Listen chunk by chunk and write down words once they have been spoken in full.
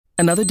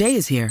Another day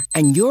is here,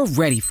 and you're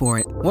ready for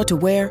it. What to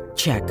wear?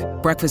 Check.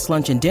 Breakfast,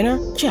 lunch, and dinner?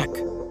 Check.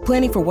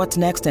 Planning for what's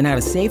next and how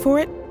to save for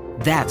it?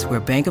 That's where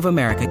Bank of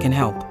America can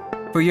help.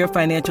 For your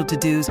financial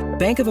to-dos,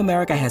 Bank of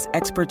America has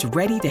experts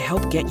ready to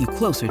help get you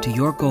closer to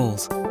your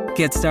goals.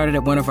 Get started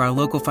at one of our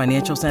local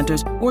financial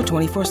centers or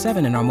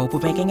 24/7 in our mobile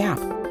banking app.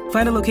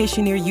 Find a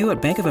location near you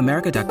at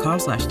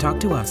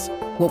bankofamerica.com/talktous.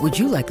 What would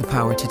you like the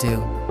power to do?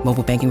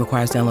 Mobile banking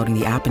requires downloading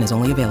the app and is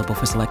only available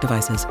for select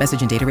devices.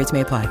 Message and data rates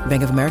may apply.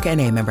 Bank of America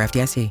N.A., member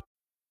FDIC.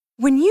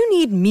 When you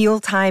need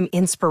mealtime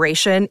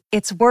inspiration,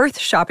 it's worth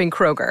shopping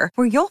Kroger,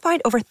 where you'll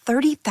find over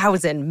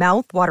 30,000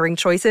 mouth-watering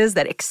choices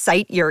that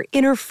excite your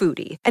inner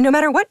foodie. And no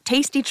matter what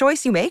tasty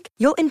choice you make,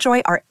 you'll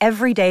enjoy our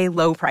everyday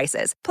low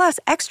prices, plus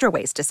extra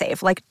ways to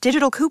save, like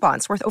digital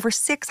coupons worth over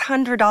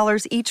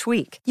 $600 each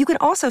week. You can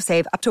also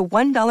save up to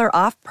 $1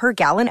 off per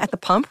gallon at the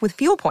pump with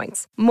fuel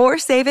points. More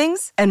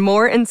savings and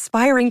more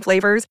inspiring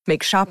flavors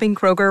make shopping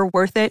Kroger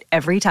worth it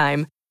every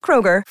time.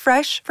 Kroger,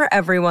 fresh for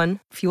everyone.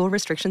 Fuel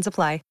restrictions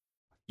apply.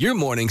 Your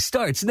morning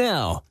starts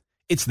now.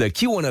 It's the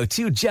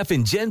Q102 Jeff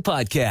and Jen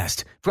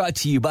podcast, brought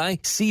to you by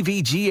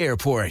CVG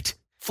Airport.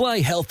 Fly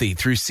healthy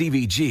through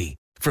CVG.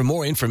 For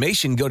more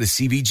information, go to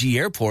CVG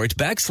Airport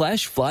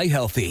 /fly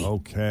healthy.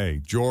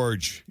 Okay.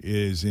 George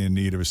is in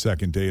need of a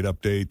second date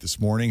update this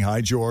morning.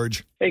 Hi,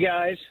 George. Hey,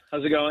 guys.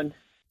 How's it going?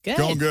 Good.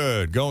 Going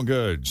good. Going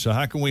good. So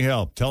how can we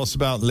help? Tell us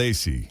about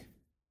Lacey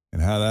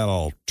and how that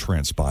all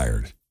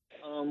transpired.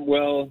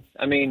 Well,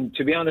 I mean,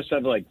 to be honest,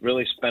 I've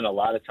really spent a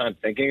lot of time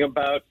thinking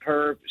about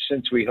her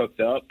since we hooked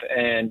up,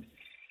 and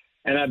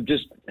I've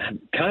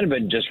kind of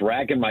been just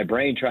racking my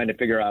brain trying to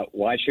figure out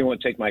why she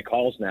won't take my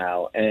calls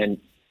now, and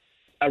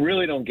I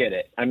really don't get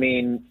it. I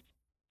mean,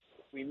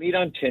 we meet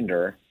on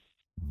Tinder,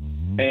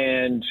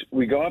 and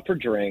we go out for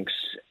drinks,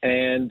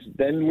 and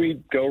then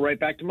we go right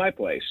back to my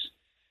place.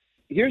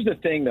 Here's the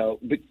thing, though.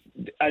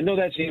 I know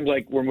that seems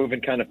like we're moving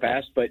kind of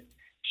fast, but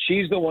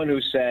she's the one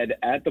who said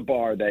at the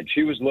bar that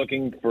she was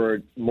looking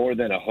for more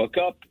than a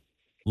hookup.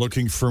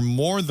 Looking for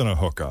more than a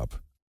hookup.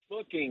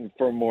 Looking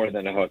for more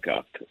than a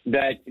hookup.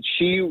 That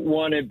she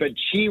wanted, but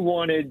she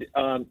wanted,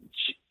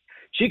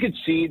 she could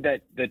see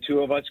that the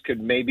two of us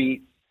could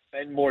maybe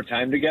spend more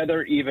time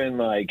together, even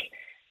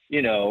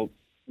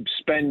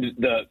spend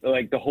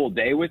the whole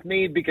day with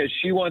me, because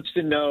she wants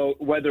to know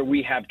whether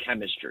we have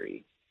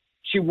chemistry.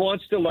 She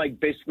wants to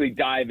basically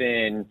dive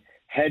in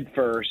head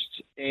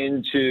first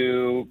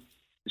into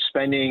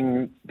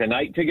spending the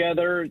night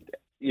together,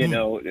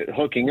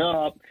 hooking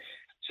up,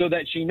 so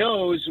that she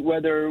knows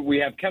whether we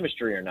have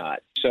chemistry or not.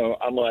 So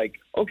I'm like,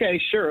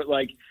 okay, sure.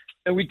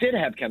 And we did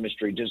have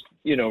chemistry just,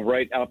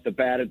 right off the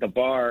bat at the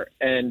bar.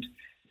 And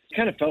it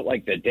kind of felt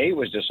like the date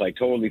was just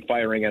totally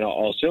firing on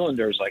all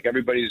cylinders.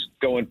 Everybody's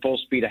going full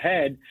speed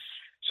ahead.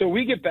 So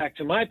we get back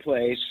to my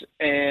place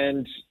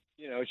and,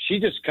 she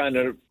just kind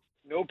of,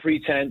 no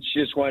pretense, she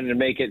just wanted to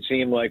make it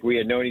seem like we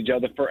had known each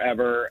other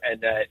forever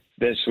and that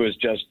this was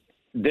just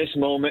this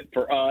moment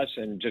for us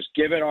and just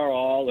give it our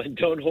all and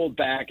don't hold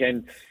back.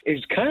 And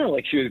it's kind of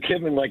like she was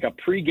giving a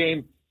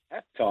pregame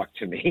pep talk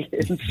to me.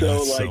 And so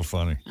That's so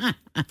funny.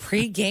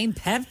 Pre-game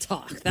pep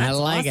talk. That's I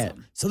like awesome.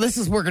 it. So this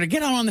is, we're going to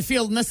get out on the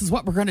field and this is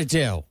what we're going to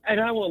do. And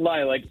I won't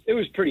lie, it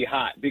was pretty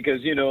hot because,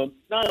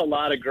 not a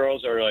lot of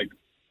girls are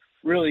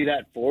really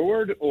that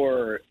forward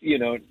or,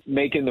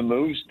 making the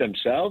moves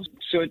themselves.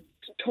 So it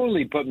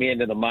totally put me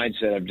into the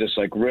mindset of just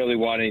really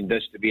wanting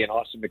this to be an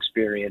awesome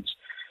experience.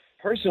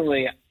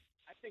 Personally, I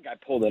think I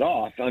pulled it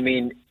off. I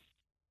mean,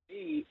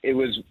 it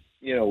was,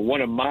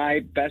 one of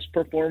my best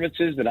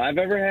performances that I've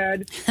ever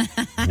had.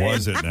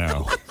 Was it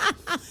now?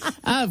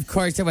 Of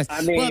course it was.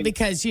 I mean, well,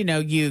 because,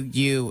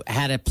 you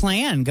had a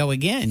plan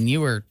going in. You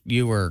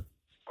were.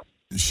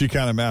 She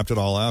kind of mapped it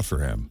all out for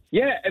him.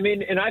 Yeah. I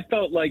mean, and I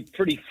felt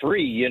pretty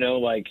free,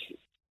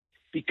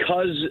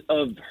 because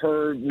of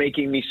her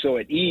making me so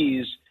at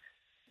ease,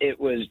 it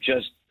was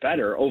just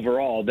better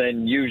overall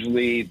than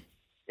usually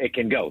it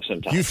can go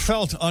sometimes. You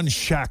felt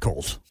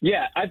unshackled.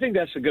 Yeah, I think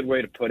that's a good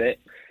way to put it.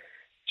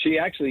 She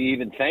actually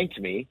even thanked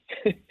me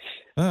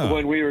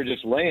when we were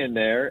just laying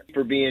there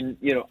for being,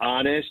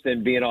 honest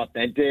and being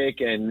authentic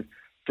and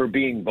for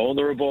being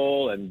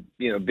vulnerable and,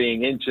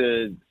 being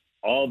into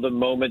all the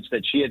moments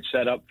that she had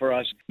set up for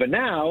us. But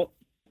now,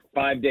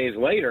 5 days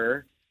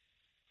later,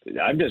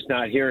 I'm just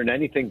not hearing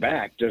anything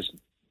back, just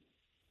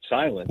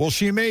silence. Well,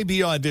 she may be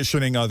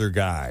auditioning other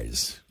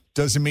guys.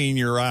 Doesn't mean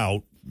you're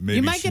out. Maybe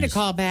you might get a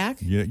call back.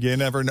 You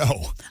never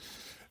know.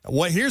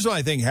 Well, here's what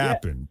I think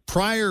happened. Yeah.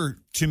 Prior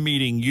to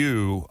meeting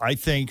you, I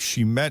think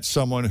she met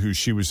someone who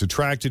she was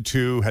attracted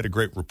to, had a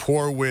great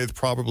rapport with,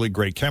 probably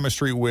great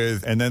chemistry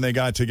with, and then they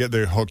got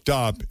together, hooked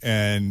up,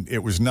 and it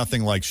was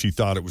nothing like she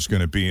thought it was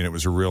going to be, and it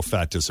was a real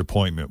fat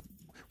disappointment,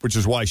 which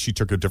is why she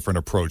took a different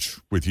approach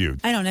with you.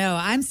 I don't know.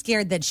 I'm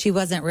scared that she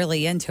wasn't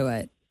really into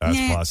it. That's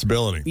a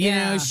possibility. You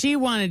know, she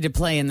wanted to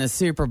play in the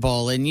Super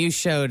Bowl, and you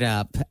showed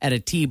up at a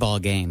T-ball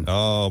game.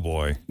 Oh,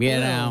 boy. You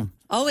know.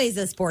 Always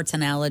a sports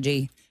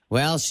analogy.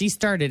 Well, she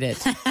started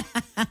it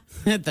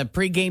at the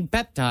pregame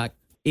pep talk.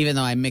 Even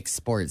though I mix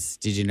sports,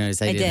 did you notice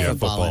I did did.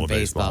 football, Football and and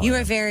baseball? baseball. You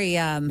were very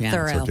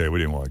thorough. It's okay. We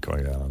didn't want to call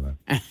you out on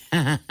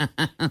that.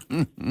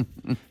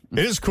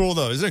 It is cool,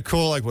 though. Isn't it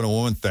cool, like, when a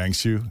woman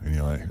thanks you and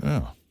you're like,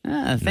 oh.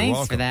 Thanks for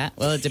welcome. that.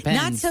 Well, it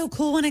depends. Not so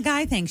cool when a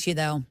guy thanks you,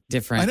 though.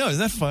 different. I know. Isn't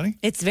that funny?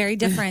 It's very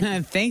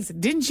different. Thanks.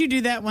 Didn't you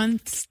do that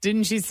once?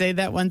 Didn't she say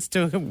that once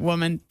to a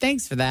woman?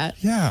 Thanks for that.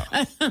 Yeah.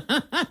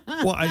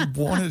 Well, I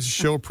wanted to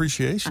show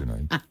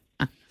appreciation.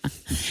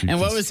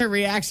 And what was her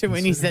reaction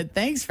when you said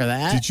thanks for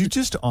that? Did you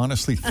just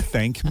honestly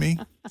thank me?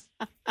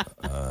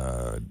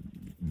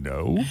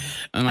 No.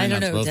 Am I not don't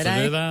know. supposed Did to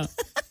I? do that?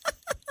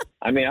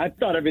 I mean, I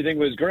thought everything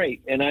was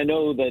great, and I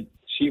know that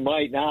she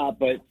might not,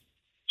 but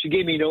she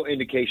gave me no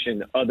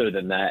indication other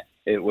than that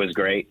it was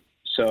great.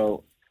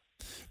 So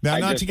Now, I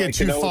not just to get like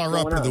to too know far what's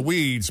up going in the on.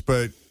 weeds,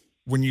 but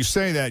when you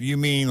say that, you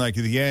mean like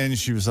at the end,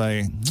 she was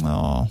like,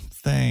 oh,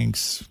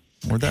 thanks.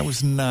 Or that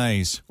was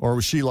nice. Or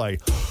was she like,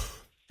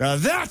 now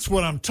that's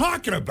what I'm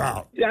talking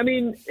about? I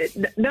mean,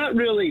 not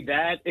really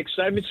that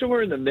excitement.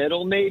 Somewhere in the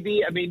middle,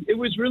 maybe. I mean, it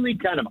was really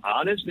kind of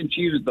honest, and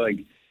she was like,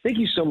 "Thank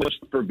you so much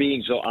for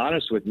being so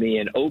honest with me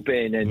and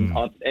open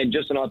and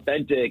just an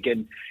authentic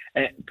and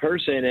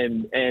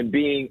person and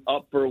being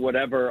up for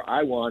whatever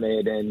I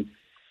wanted." And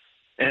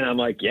I'm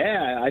like,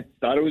 "Yeah, I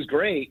thought it was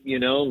great. You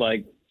know,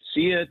 like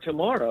see you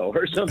tomorrow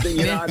or something."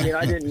 You know, I mean,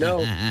 I didn't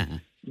know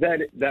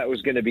that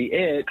was going to be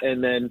it,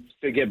 and then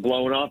to get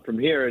blown off from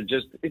here, it's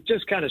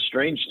just kind of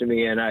strange to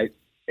me. And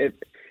if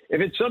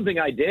it's something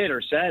I did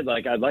or said,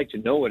 like I'd like to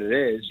know what it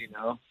is. You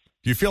know,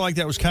 Do you feel like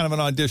that was kind of an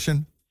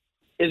audition?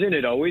 isn't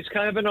it always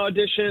kind of an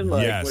audition?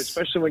 Like, Yes.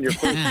 especially when you're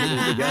first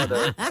getting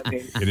together. I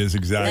mean, It is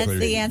exactly. That's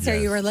the answer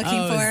you were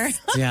looking for.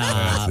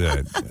 Yeah.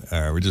 That's it.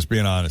 All right, we're just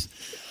being honest.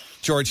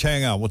 George,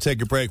 hang on. We'll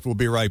take a break. We'll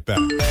be right back.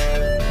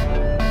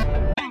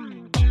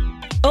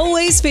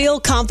 Always feel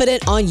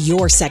confident on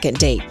your second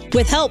date.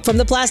 With help from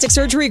the Plastic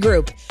Surgery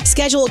Group.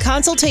 Schedule a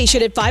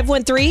consultation at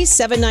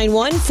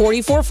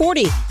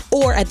 513-791-4440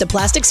 or at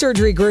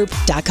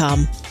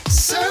theplasticsurgerygroup.com.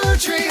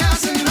 Surgery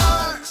has an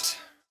art.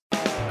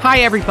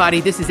 Hi,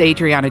 everybody. This is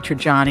Adriana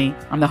Trajani.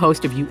 I'm the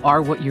host of You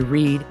Are What You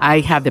Read.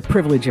 I have the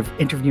privilege of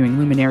interviewing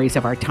luminaries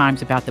of our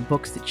times about the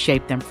books that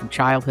shaped them from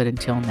childhood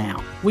until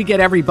now. We get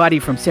everybody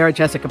from Sarah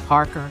Jessica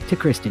Parker to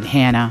Kristen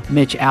Hanna,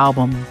 Mitch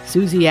Albom,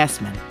 Susie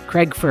Essman,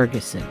 Craig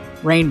Ferguson,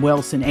 Rainn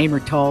Wilson,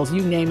 Amor Tolls,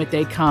 you name it,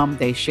 they come,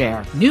 they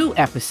share. New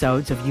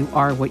episodes of You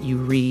Are What You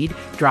Read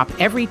drop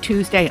every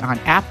Tuesday on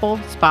Apple,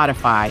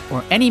 Spotify,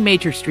 or any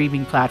major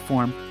streaming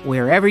platform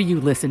wherever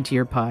you listen to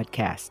your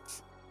podcasts.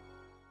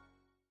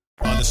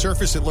 On the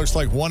surface, it looks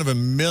like one of a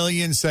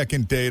million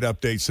second date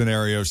update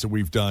scenarios that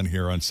we've done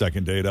here on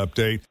Second Date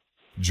Update.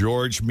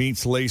 George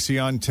meets Lacey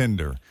on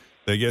Tinder.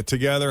 They get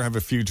together, have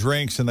a few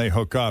drinks, and they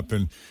hook up.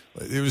 And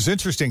it was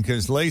interesting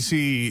because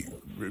Lacey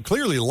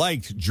clearly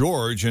liked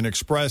George and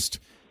expressed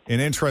an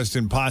interest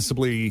in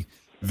possibly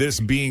this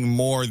being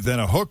more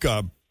than a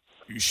hookup.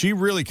 She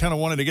really kind of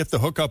wanted to get the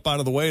hookup out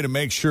of the way to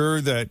make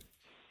sure that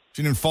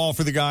she didn't fall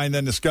for the guy and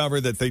then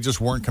discover that they just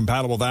weren't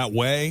compatible that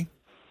way.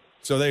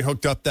 So they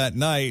hooked up that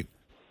night,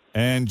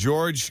 and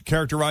George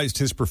characterized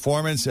his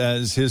performance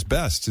as his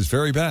best, his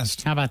very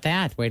best. How about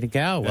that? Way to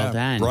go. Well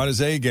done. Brought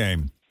his A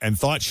game and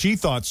she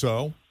thought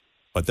so,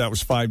 but that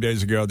was 5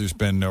 days ago. There's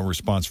been no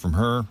response from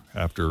her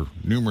after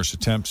numerous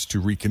attempts to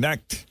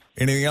reconnect.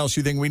 Anything else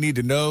you think we need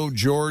to know,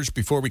 George,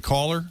 before we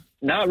call her?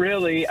 not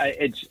really.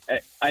 I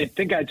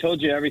think I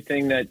told you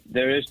everything that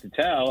there is to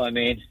tell. I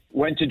mean,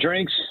 went to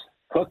drinks,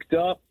 hooked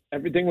up,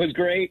 everything was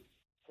great.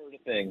 Sort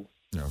of thing.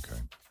 Okay.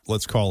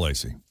 Let's call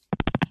Lacey.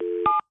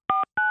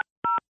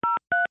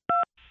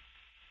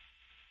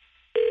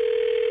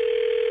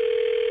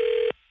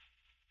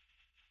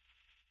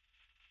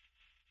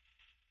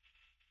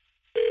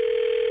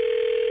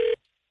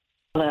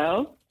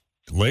 Hello?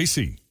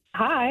 Lacey.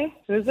 Hi,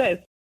 who's this?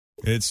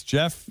 It's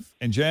Jeff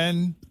and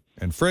Jen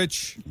and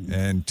Fritch,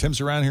 and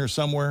Tim's around here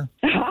somewhere.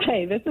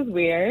 Hi, this is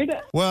weird.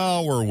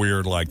 Well, we're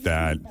weird like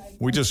that.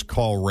 We just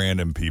call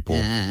random people.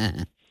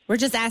 We're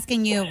just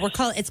asking you.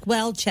 It's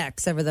well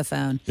checks over the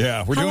phone.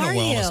 Yeah, we're How doing a are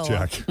wellness you?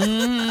 check.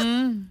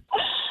 Mm-hmm.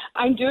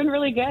 I'm doing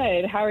really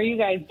good. How are you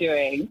guys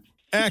doing?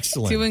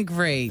 Excellent. Doing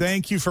great.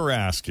 Thank you for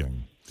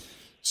asking.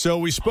 So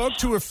we spoke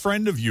to a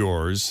friend of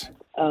yours.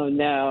 Oh,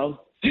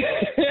 no.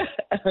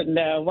 Oh,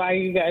 no. Why are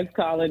you guys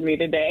calling me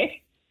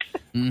today?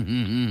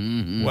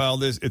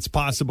 Well, it's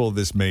possible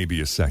this may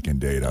be a second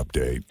date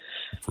update,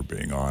 if we're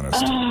being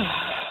honest.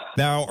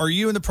 Now, are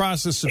you in the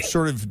process of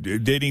sort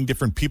of dating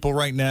different people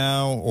right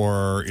now,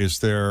 or is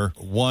there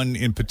one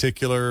in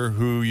particular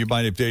who you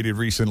might have dated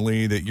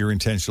recently that you're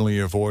intentionally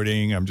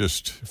avoiding? I'm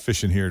just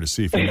fishing here to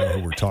see if you know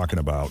who we're talking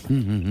about.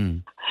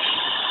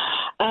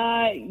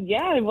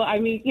 Yeah, well, I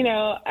mean,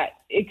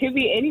 it could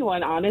be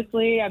anyone,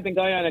 honestly. I've been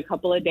going on a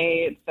couple of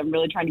dates. I'm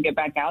really trying to get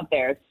back out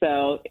there,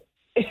 so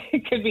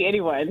it could be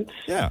anyone.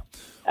 Yeah.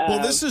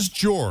 Well, this is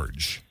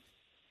George,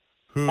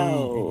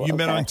 who you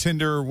met on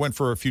Tinder, went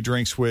for a few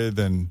drinks with,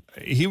 and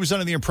he was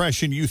under the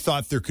impression you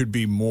thought there could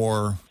be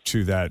more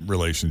to that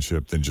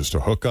relationship than just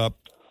a hookup.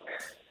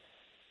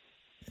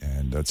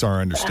 And that's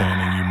our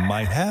understanding. You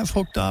might have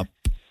hooked up.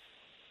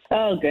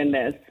 Oh,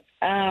 goodness.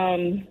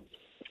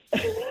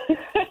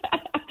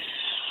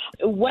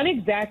 What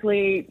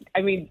exactly,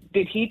 I mean,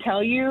 did he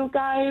tell you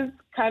guys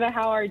kind of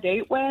how our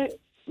date went?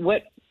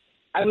 What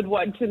I would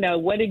want to know,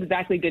 what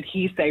exactly did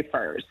he say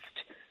first?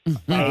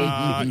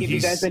 Like, give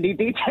you guys any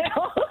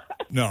detail?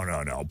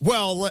 No.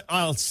 Well,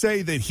 I'll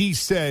say that he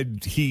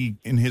said he,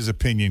 in his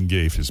opinion,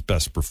 gave his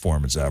best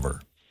performance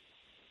ever.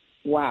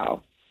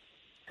 Wow.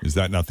 Is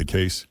that not the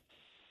case?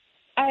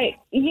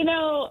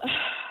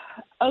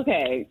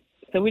 Okay.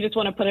 So we just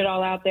want to put it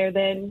all out there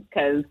then?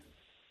 Because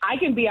I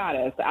can be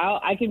honest.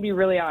 I can be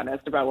really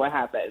honest about what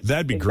happened.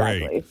 That'd be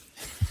great.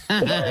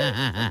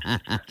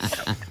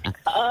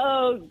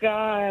 Oh,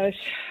 gosh.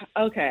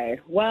 Okay.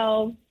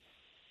 Well,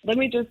 let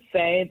me just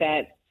say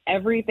that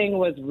everything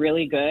was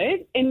really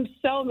good in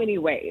so many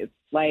ways.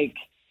 Like,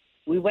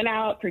 we went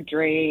out for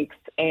drinks,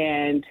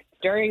 and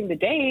during the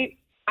date,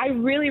 I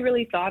really,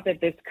 really thought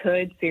that this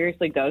could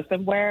seriously go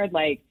somewhere.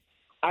 Like,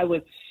 I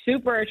was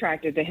super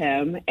attracted to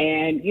him,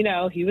 and,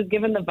 he was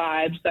giving the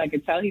vibes, so I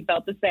could tell he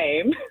felt the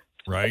same.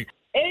 Right.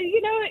 And,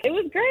 it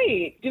was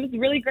great. It was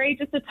really great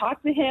just to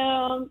talk to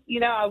him.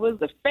 I was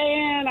a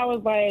fan. I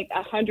was like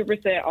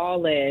 100%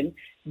 all in.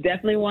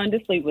 Definitely wanted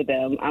to sleep with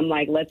him. I'm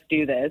like, let's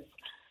do this.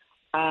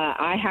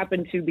 I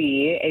happen to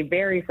be a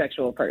very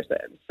sexual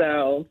person.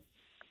 So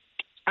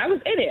I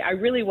was in it. I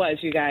really was,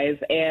 you guys.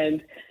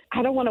 And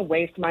I don't want to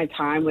waste my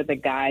time with a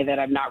guy that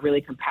I'm not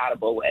really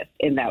compatible with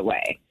in that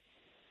way.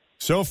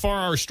 So far,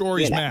 our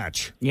stories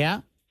match.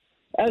 Yeah.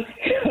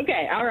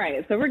 Okay. All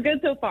right. So we're good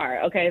so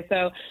far. Okay.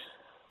 So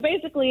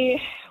basically,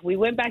 we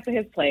went back to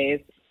his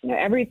place.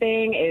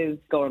 Everything is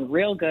going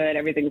real good.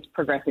 Everything's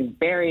progressing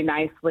very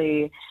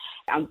nicely.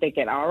 I'm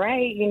thinking, all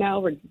right,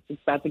 we're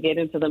about to get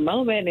into the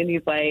moment. And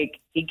he's like,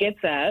 he gets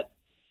up,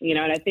 and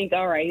I think,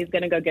 all right, he's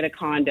going to go get a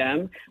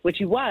condom, which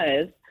he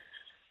was.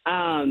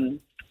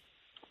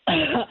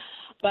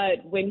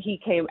 But when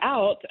he came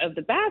out of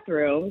the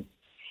bathroom,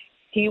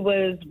 he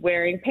was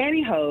wearing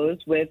pantyhose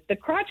with the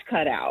crotch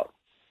cut out,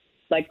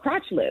 like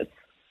crotchless.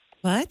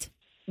 What?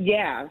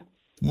 Yeah.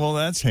 Well,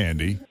 that's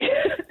handy.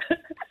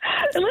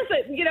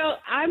 Listen,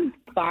 I'm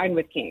fine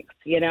with kinks,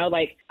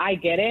 like I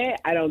get it.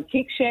 I don't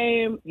kink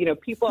shame.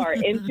 People are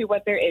into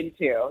what they're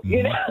into,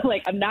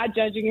 like I'm not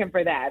judging him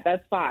for that.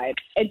 That's fine.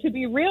 And to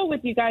be real with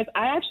you guys,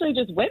 I actually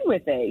just went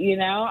with it.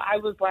 I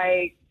was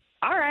like,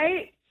 all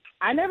right,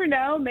 I never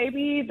know.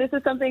 Maybe this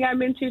is something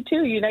I'm into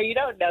too. You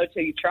don't know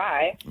till you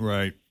try.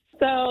 Right.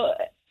 So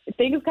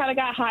things kind of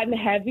got hot and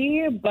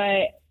heavy,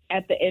 but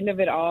at the end of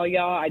it all,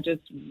 y'all, I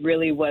just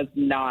really was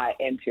not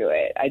into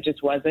it. I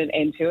just wasn't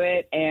into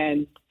it.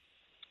 And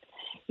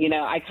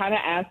I kind of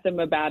asked him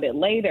about it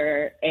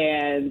later,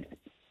 and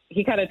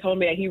he kind of told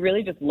me that he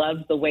really just loves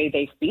the way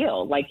they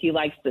feel. Like, he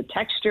likes the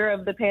texture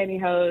of the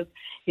pantyhose.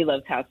 He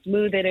loves how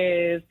smooth it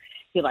is.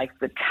 He likes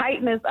the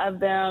tightness of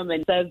them,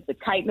 and says the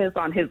tightness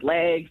on his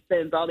legs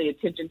sends all the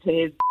attention to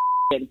his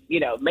and,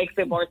 makes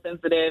it more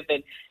sensitive.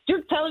 And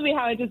just telling me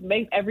how it just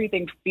makes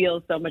everything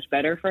feel so much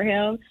better for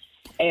him.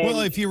 And, well,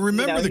 if you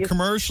remember the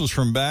commercials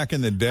from back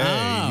in the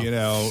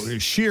day,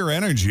 sheer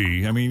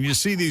energy. I mean, you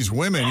see these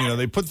women,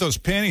 they put those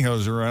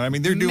pantyhose around. I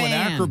mean, they're doing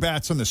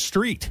acrobats on the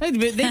street. They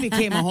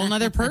became a whole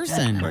nother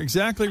person.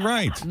 Exactly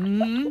right.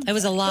 Mm-hmm. It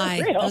was a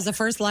lie. It was the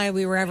first lie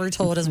we were ever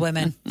told as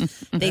women.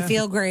 They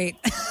feel great.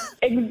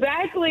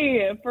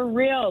 Exactly. For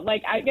real.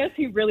 Like, I guess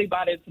he really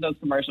bought into those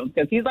commercials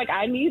because he's like,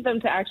 I need them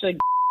to actually,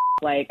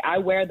 like, I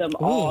wear them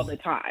all the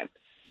time.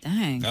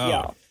 Dang.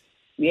 Oh.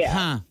 Yeah.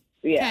 Huh.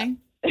 Yeah. Okay.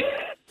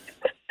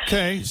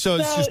 Okay, so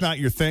it's just not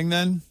your thing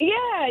then?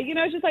 Yeah,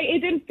 it's just like, it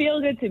didn't feel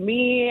good to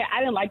me. I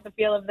didn't like the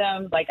feel of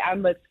them. Like,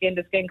 I'm a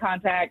skin-to-skin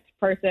contact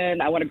person.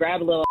 I want to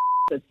grab a little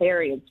that's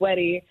hairy and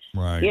sweaty.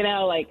 Right.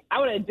 Like, I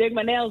want to dig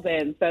my nails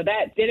in. So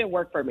that didn't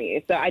work for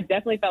me. So I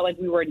definitely felt like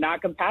we were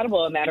not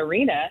compatible in that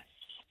arena.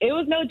 It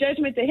was no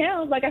judgment to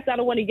him. Like I said, I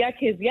don't want to yuck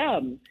his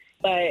yum.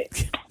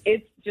 But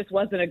it just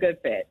wasn't a good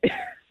fit.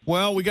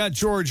 Well, we got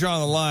George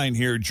on the line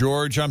here.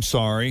 George, I'm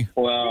sorry.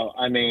 Well,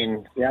 I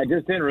mean, I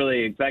just didn't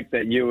really expect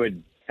that you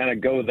would kind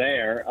of go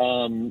there.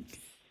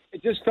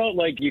 It just felt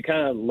like you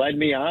kind of led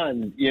me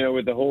on,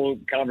 with the whole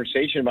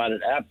conversation about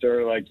it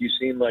after. Like, you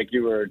seemed like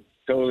you were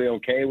totally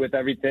okay with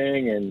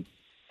everything. And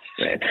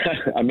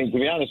I mean, to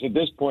be honest, at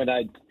this point,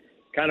 I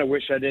kind of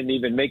wish I didn't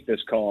even make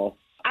this call.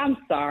 I'm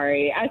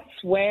sorry. I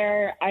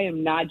swear I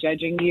am not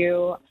judging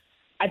you.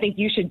 I think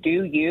you should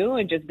do you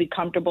and just be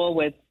comfortable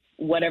with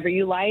whatever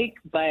you like.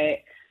 But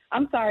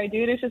I'm sorry,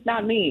 dude. It's just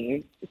not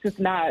me. It's just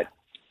not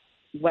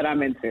what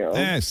I'm into.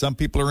 Yeah, some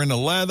people are into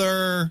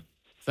leather.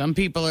 Some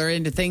people are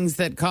into things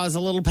that cause a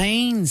little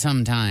pain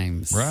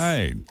sometimes.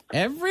 Right.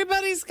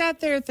 Everybody's got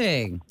their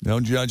thing. No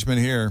judgment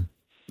here.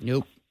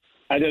 Nope.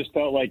 I just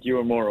felt like you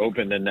were more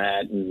open than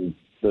that and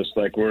just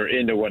like we're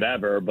into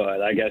whatever,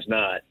 but I guess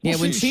not. Yeah,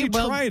 when she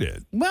tried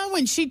it. Well,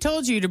 when she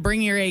told you to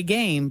bring your A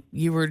game,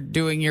 you were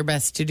doing your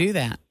best to do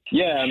that.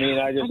 Yeah, I mean,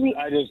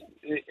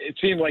 it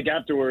seemed like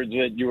afterwards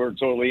that you were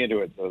totally into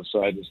it, though.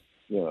 So I just,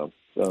 You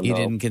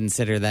didn't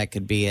consider that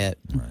could be it.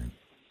 Right.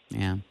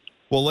 Yeah.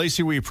 Well,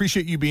 Lacey, we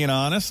appreciate you being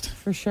honest.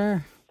 For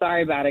sure.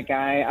 Sorry about it,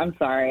 Guy. I'm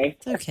sorry.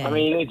 It's okay. I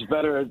mean, it's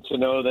better to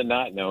know than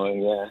not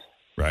knowing, yeah.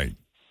 Right.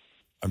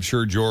 I'm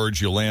sure,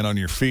 George, you'll land on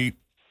your feet.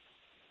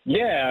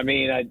 Yeah, I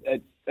mean, I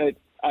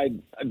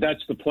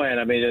that's the plan.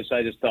 I mean,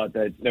 I just thought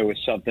that there was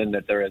something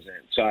that there isn't.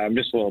 So I'm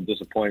just a little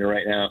disappointed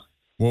right now.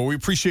 Well, we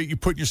appreciate you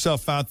putting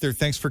yourself out there.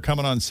 Thanks for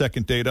coming on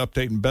Second Date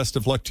Update, and best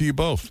of luck to you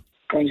both.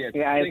 Yeah,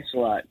 thanks a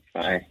lot.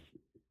 Bye.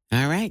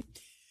 All right.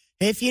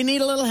 If you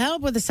need a little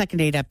help with the Second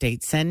Date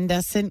Update, send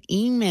us an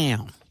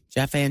email.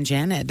 Jeff and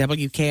Jen at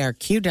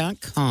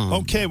WKRQ.com.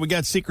 Okay, we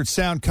got Secret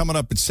Sound coming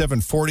up at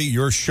 7:40.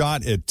 Your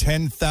shot at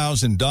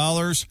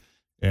 $10,000.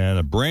 And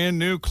a brand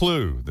new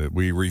clue that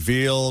we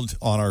revealed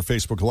on our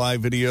Facebook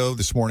Live video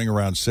this morning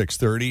around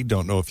 6:30.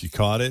 Don't know if you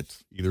caught it,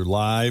 either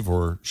live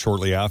or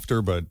shortly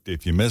after, but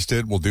if you missed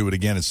it, we'll do it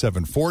again at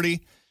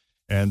 7:40.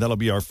 And that'll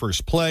be our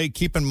first play.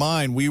 Keep in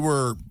mind, we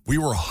were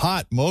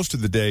hot most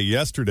of the day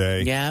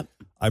yesterday. Yep.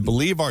 I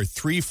believe our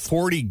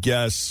 340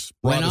 guests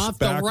went us off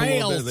back the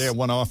rails. a little bit. They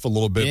went off a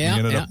little bit. Yep, we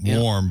ended yep, up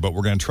warm, but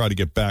we're going to try to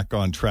get back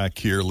on track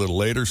here a little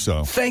later.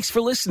 So Thanks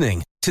for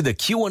listening to the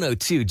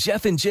Q102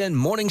 Jeff and Jen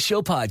Morning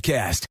Show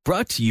podcast,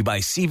 brought to you by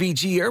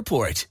CVG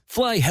Airport.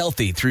 Fly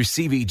healthy through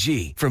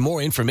CVG. For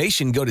more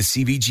information, go to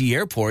CVG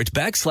Airport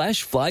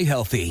 /fly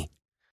healthy.